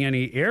having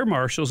any air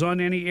marshals on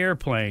any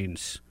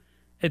airplanes?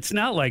 It's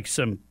not like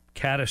some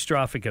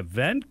catastrophic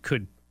event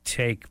could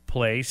take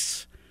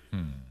place,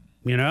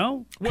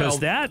 because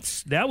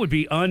that would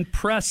be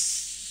nearly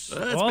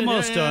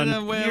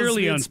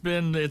it's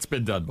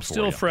been done before.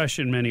 Still fresh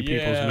in many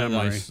people's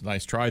memory.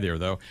 Nice try there,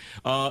 though.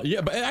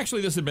 But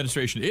actually, this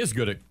administration is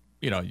good at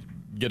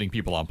getting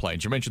people on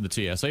planes. You mentioned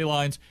the TSA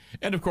lines,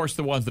 and of course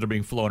the ones that are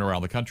being flown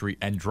around the country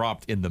and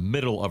dropped in the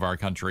middle of our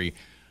country.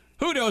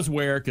 Who knows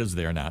where, because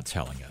they're not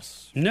telling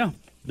us. No,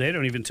 they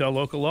don't even tell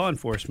local law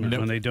enforcement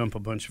when they dump a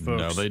bunch of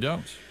folks. No, they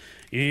don't.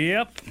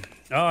 Yep.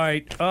 All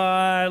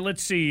right.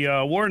 Let's see.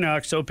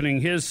 Warnock's opening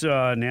his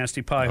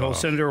nasty pie hole.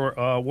 Senator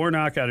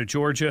Warnock out of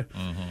Georgia.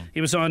 He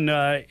was on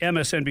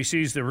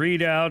MSNBC's The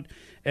Readout,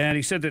 and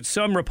he said that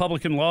some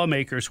Republican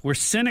lawmakers were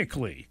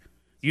cynically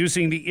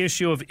using the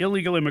issue of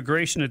illegal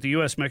immigration at the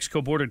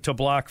U.S.-Mexico border to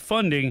block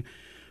funding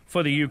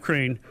for the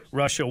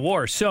Ukraine-Russia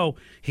war. So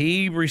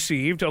he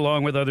received,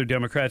 along with other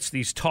Democrats,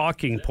 these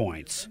talking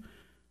points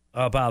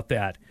about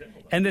that.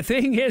 And the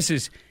thing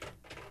is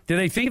do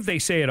they think if they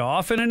say it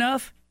often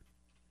enough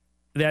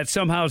that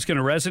somehow it's going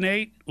to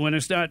resonate when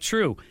it's not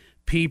true?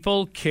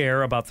 People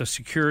care about the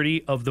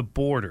security of the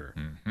border.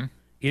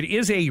 It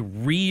is a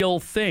real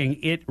thing.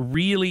 It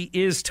really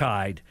is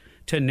tied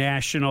to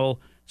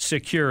national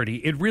security.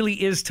 It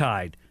really is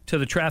tied to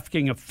the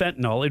trafficking of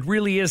fentanyl. It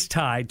really is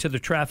tied to the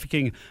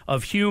trafficking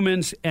of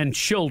humans and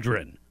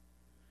children.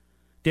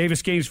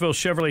 Davis Gainesville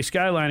Chevrolet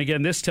Skyline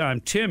again this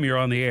time. Tim, you're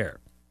on the air.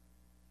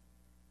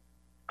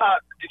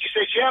 Did you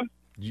say Jim?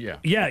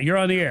 Yeah, you're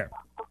on the air.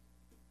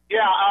 Yeah,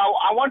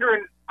 I'm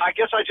wondering, I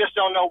guess I just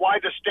don't know why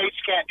the states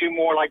can't do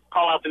more, like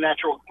call out the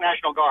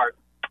National Guard.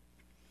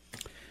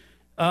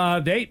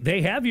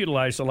 They have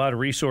utilized a lot of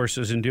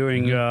resources in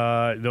doing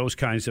those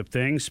kinds of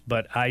things,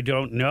 but I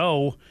don't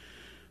know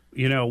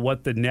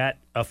what the net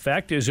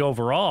effect is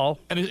overall.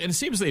 And it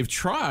seems they've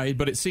tried,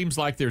 but it seems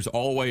like there's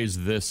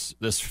always this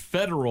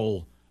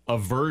federal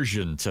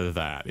aversion to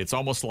that. It's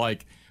almost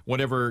like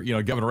whenever,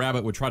 Governor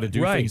Abbott would try to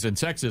do things in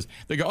Texas,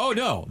 they go, oh,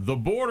 no, the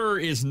border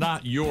is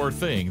not your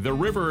thing. The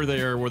river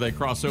there where they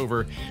cross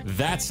over,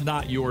 that's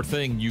not your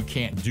thing. You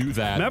can't do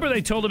that. Remember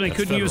they told them they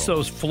couldn't use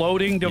those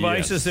floating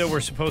devices that were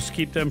supposed to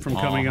keep them from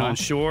coming on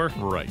shore?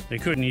 Right. They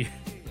couldn't.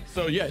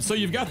 So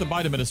you've got the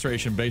Biden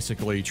administration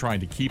basically trying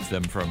to keep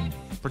them from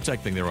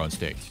protecting their own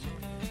states.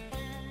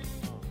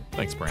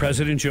 Thanks, Brandon.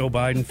 President Joe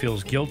Biden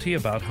feels guilty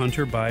about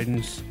Hunter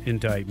Biden's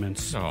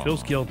indictments.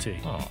 Feels guilty.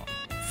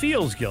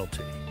 Feels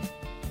guilty.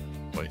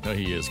 Wait, no,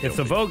 he is guilty. If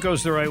the vote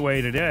goes the right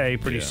way today,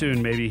 pretty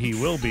soon maybe he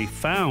will be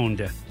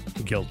found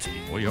guilty.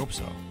 We hope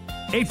so.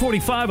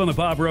 8:45 on the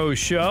Bob Rose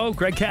Show.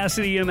 Greg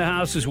Cassidy in the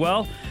house as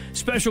well.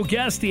 Special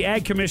guest, the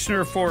Ag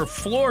Commissioner for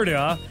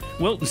Florida,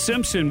 Wilton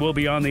Simpson, will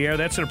be on the air.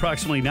 That's at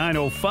approximately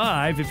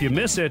 9:05. If you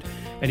miss it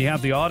and you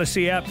have the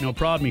Odyssey app, no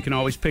problem. You can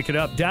always pick it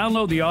up.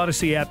 Download the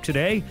Odyssey app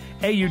today,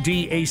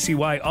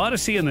 AUDACY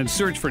Odyssey, and then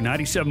search for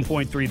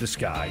 97.3 The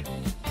Sky.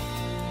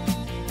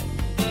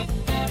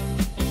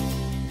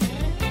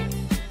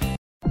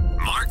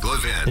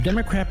 The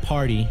Democrat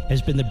Party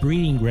has been the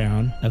breeding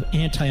ground of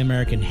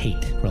anti-American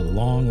hate for a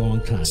long,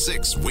 long time.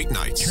 6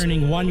 weeknights.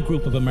 Turning one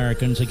group of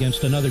Americans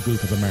against another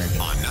group of Americans.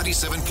 On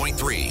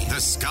 97.3 The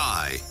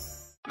Sky.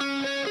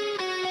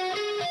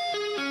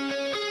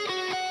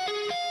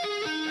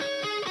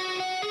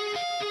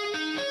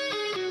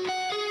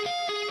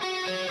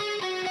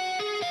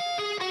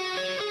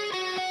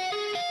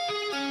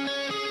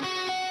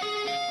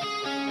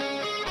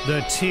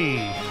 The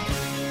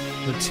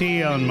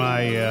T on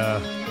my...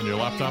 on your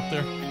laptop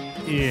there?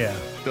 Yeah.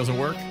 Doesn't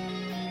work?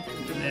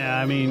 Yeah,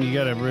 I mean, you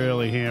got to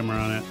really hammer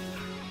on it.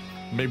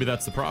 Maybe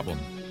that's the problem.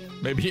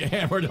 Maybe you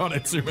hammered on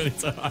it too many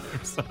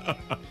times.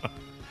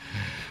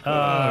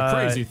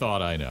 Crazy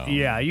thought, I know.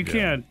 Yeah, you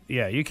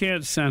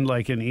can't send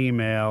like an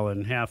email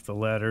and half the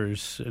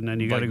letters, and then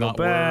you got to go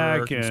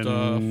back and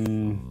stuff.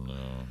 No.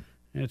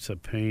 It's a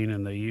pain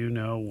in the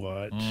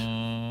you-know-what.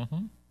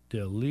 Mm-hmm.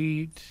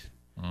 Delete.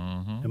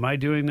 Mm-hmm. Am I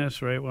doing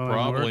this right while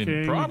I'm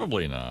working?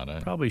 Probably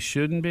not. Probably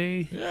shouldn't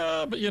be.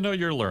 Yeah, but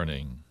you're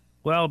learning.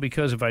 Well,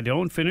 because if I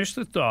don't finish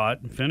the thought,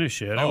 I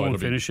won't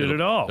finish it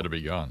at all. It'll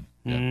be gone.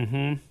 Yeah.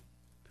 Mm-hmm.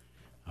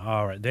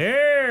 All right,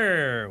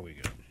 there we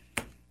go.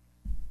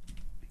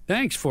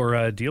 Thanks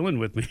for dealing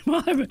with me.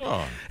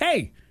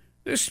 Hey,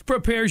 this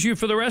prepares you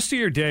for the rest of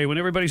your day when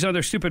everybody's on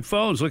their stupid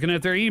phones looking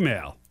at their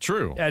email.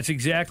 True. That's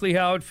exactly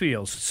how it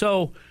feels.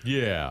 So,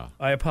 yeah,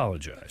 I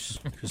apologize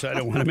because I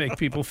don't want to make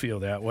people feel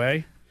that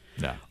way.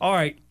 No. All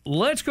right,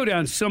 let's go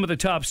down some of the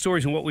top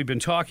stories and what we've been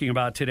talking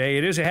about today.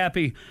 It is a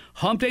happy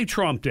Hump Day,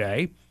 Trump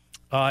Day.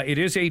 It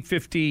is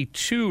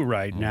 8:52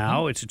 right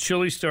now. It's a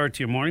chilly start to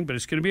your morning, but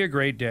it's going to be a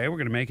great day. We're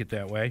going to make it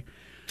that way.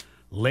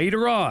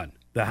 Later on,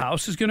 the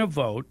House is going to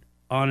vote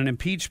on an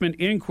impeachment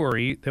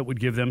inquiry that would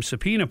give them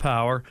subpoena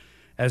power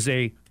as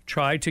they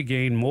try to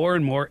gain more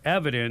and more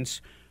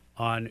evidence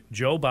on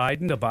Joe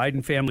Biden, the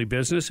Biden family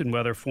business, and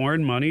whether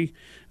foreign money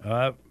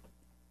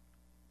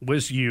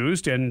was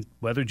used and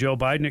whether Joe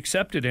Biden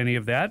accepted any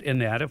of that.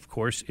 And that, of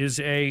course, is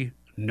a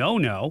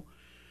no-no.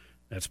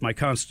 That's my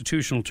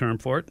constitutional term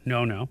for it,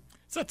 no-no.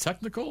 Is that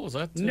technical? Is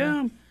that?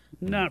 No,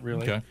 not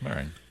really. Okay, all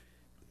right.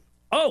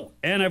 Oh,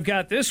 and I've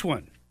got this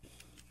one.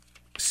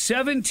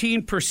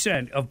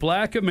 17% of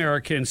black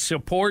Americans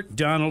support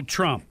Donald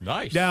Trump.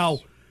 Nice. Now,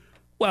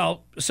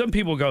 well, some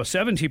people go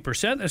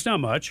 17%. That's not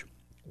much.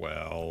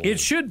 Well, it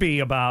should be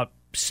about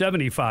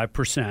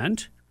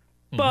 75%.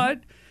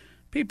 But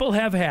people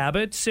have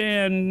habits,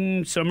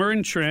 and some are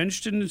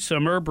entrenched, and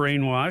some are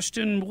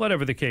brainwashed, and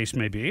whatever the case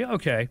may be.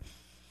 Okay.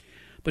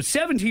 But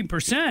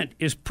 17%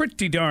 is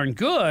pretty darn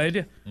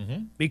good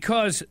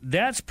because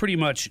that's pretty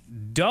much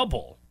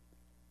double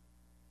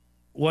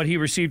what he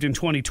received in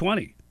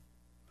 2020.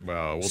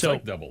 Well, we'll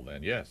take double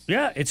then, yes.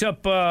 Yeah, it's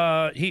up.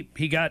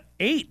 He got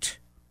 8%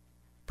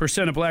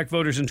 of black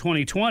voters in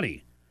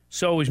 2020.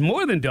 So he's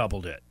more than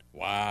doubled it.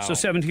 Wow. So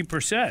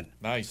 17%.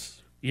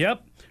 Nice.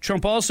 Yep.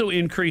 Trump also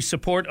increased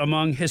support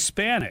among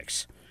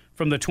Hispanics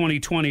from the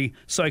 2020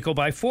 cycle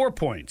by 4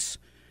 points.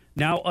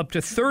 Now up to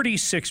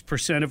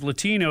 36% of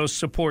Latinos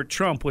support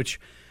Trump, which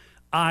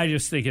I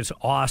just think is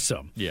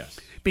awesome. Yes.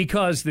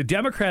 Because the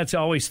Democrats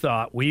always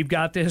thought we've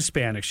got the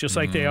Hispanics, just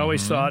like they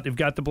always thought they've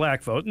got the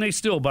black vote, and they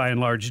still by and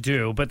large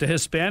do, but the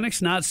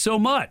Hispanics, not so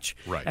much.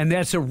 Right. And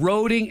that's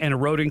eroding and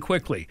eroding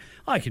quickly.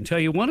 I can tell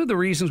you one of the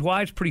reasons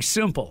why it's pretty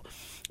simple.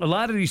 A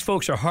lot of these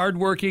folks are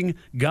hardworking,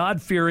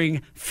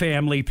 God-fearing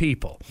family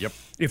people. Yep.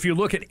 If you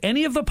look at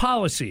any of the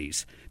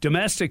policies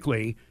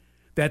domestically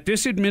that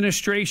this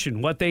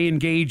administration, what they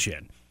engage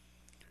in,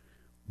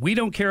 we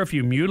don't care if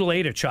you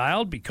mutilate a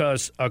child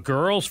because a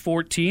girl's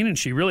 14 and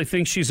she really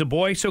thinks she's a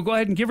boy, so go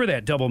ahead and give her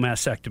that double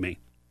mastectomy.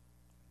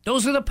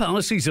 Those are the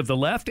policies of the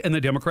left and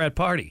the Democrat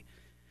Party.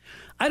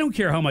 I don't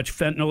care how much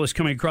fentanyl is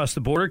coming across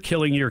the border,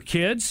 killing your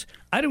kids.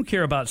 I don't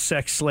care about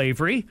sex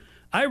slavery.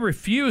 I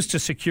refuse to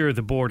secure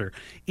the border.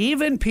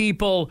 Even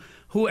people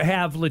who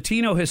have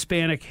Latino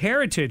Hispanic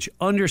heritage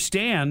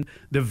understand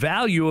the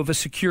value of a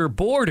secure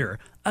border,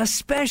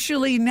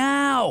 especially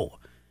now.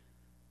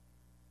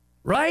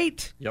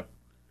 Right? Yep.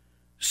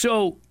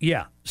 So,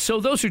 yeah. So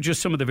those are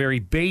just some of the very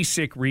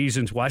basic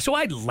reasons why. So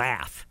I'd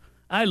laugh.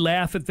 I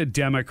laugh at the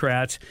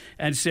Democrats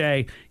and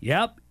say,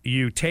 yep,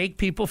 you take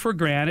people for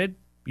granted.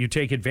 You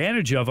take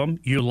advantage of them.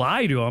 You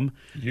lie to them.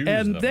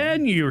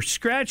 Then you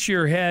scratch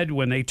your head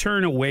when they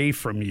turn away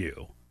from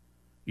you.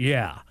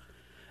 Yeah.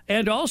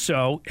 And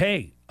also,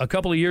 hey, a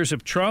couple of years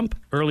of Trump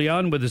early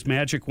on with his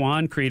magic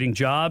wand, creating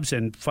jobs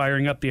and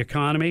firing up the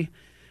economy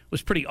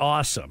was pretty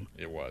awesome.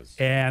 It was.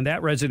 And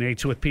that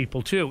resonates with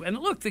people, too. And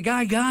look, the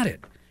guy got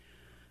it.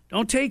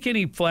 Don't take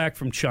any flack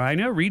from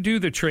China.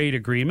 Redo the trade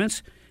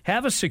agreements.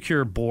 Have a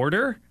secure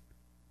border.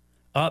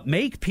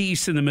 Make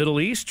peace in the Middle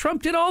East.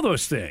 Trump did all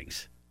those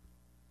things.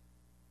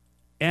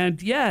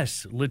 And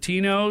yes,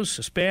 Latinos,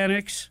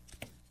 Hispanics,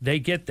 they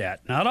get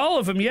that. Not all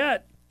of them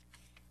yet,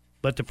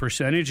 but the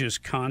percentage is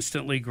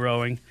constantly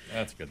growing.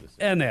 That's good to see.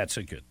 And that's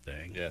a good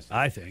thing, yes,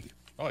 I think.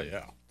 Oh,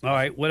 yeah. All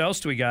right, what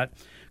else do we got?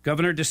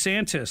 Governor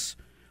DeSantis.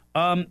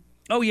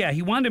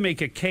 He wanted to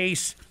make a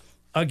case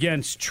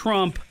against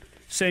Trump,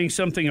 saying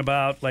something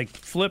about, like,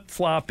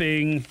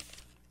 flip-flopping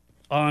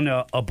on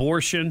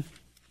abortion.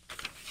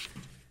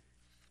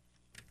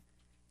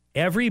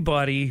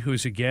 Everybody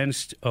who's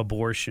against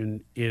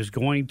abortion is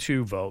going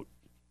to vote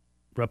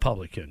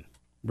Republican,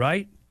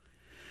 right?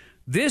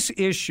 This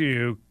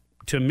issue,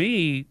 to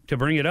me, to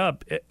bring it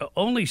up, it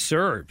only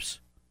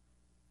serves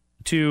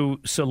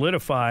to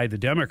solidify the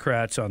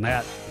Democrats on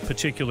that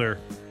particular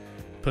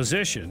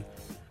position.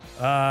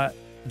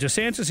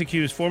 DeSantis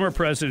accused former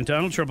President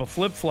Donald Trump of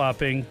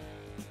flip-flopping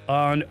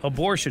on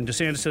abortion.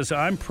 DeSantis says,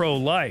 I'm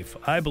pro-life.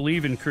 I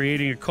believe in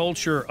creating a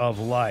culture of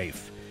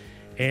life.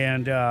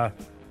 And,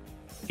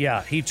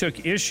 he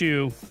took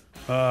issue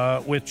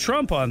with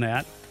Trump on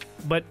that.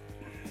 But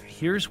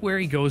here's where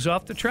he goes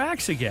off the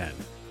tracks again.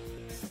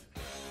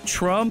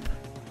 Trump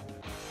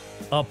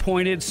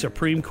appointed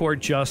Supreme Court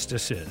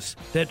justices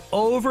that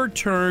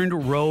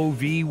overturned Roe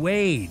v.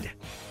 Wade.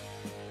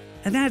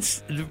 And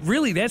that's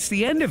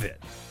the end of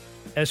it.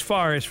 As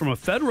far as from a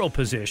federal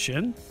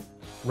position,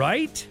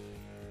 right?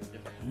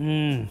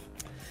 Come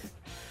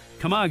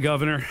on,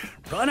 Governor.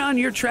 Run on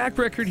your track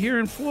record here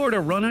in Florida.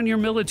 Run on your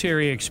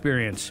military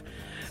experience.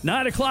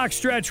 9 o'clock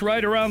stretch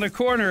right around the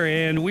corner,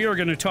 and we are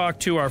going to talk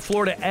to our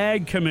Florida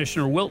Ag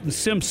Commissioner, Wilton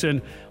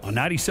Simpson, on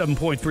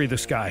 97.3 The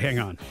Sky. Hang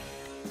on.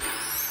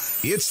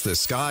 It's the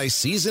Sky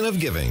season of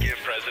giving. Give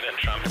President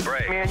Trump a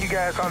break. Man, you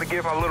guys ought to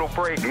give him a little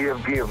break. Give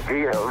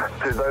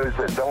to those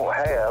that don't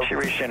have. She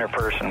reached in her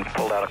purse and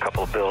pulled out a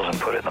couple of bills and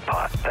put it in the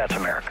pot. That's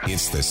America.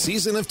 It's the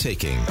season of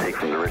taking. Take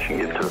from the rich and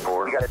give to the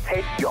poor. You got to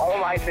take your own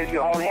life into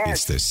your own hands.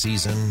 It's the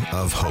season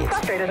of hope. I'm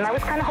frustrated, and I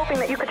was kind of hoping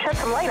that you could shed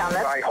some light on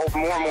this. I hope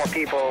more and more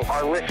people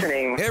are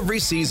listening. Every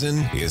season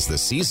is the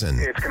season.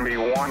 It's going to be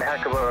one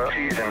heck of a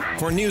season.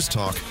 For News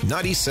Talk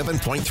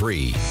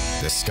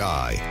 97.3, The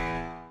Sky.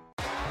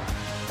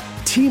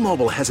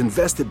 T-Mobile has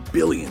invested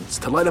billions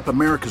to light up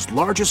America's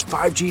largest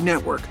 5G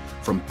network,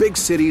 from big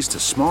cities to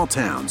small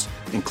towns,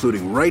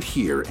 including right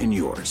here in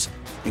yours.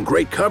 And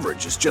great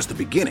coverage is just the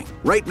beginning.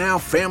 Right now,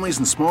 families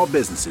and small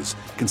businesses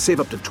can save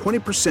up to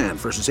 20%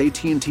 versus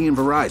AT&T and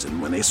Verizon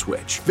when they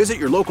switch. Visit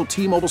your local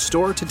T-Mobile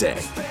store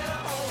today.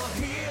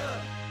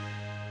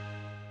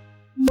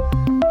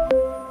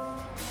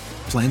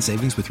 Plan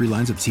savings with 3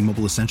 lines of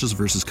T-Mobile Essentials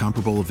versus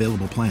comparable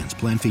available plans.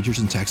 Plan features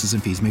and taxes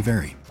and fees may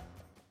vary.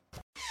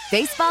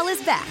 Baseball is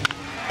back,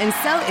 and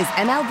so is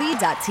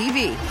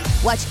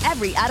MLB.tv. Watch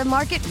every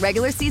out-of-market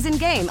regular season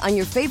game on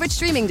your favorite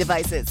streaming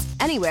devices,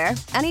 anywhere,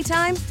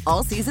 anytime,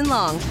 all season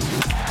long.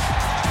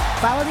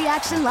 Follow the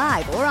action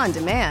live or on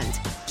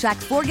demand. Track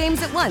 4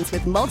 games at once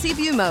with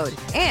multi-view mode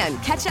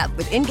and catch up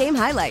with in-game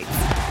highlights.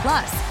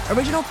 Plus,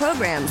 original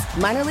programs,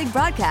 minor league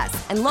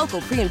broadcasts, and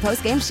local pre- and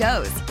post-game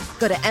shows.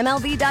 Go to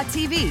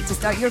MLB.tv to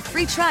start your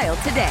free trial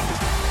today.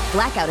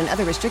 Blackout and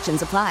other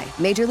restrictions apply.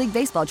 Major League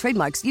Baseball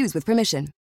trademarks used with permission.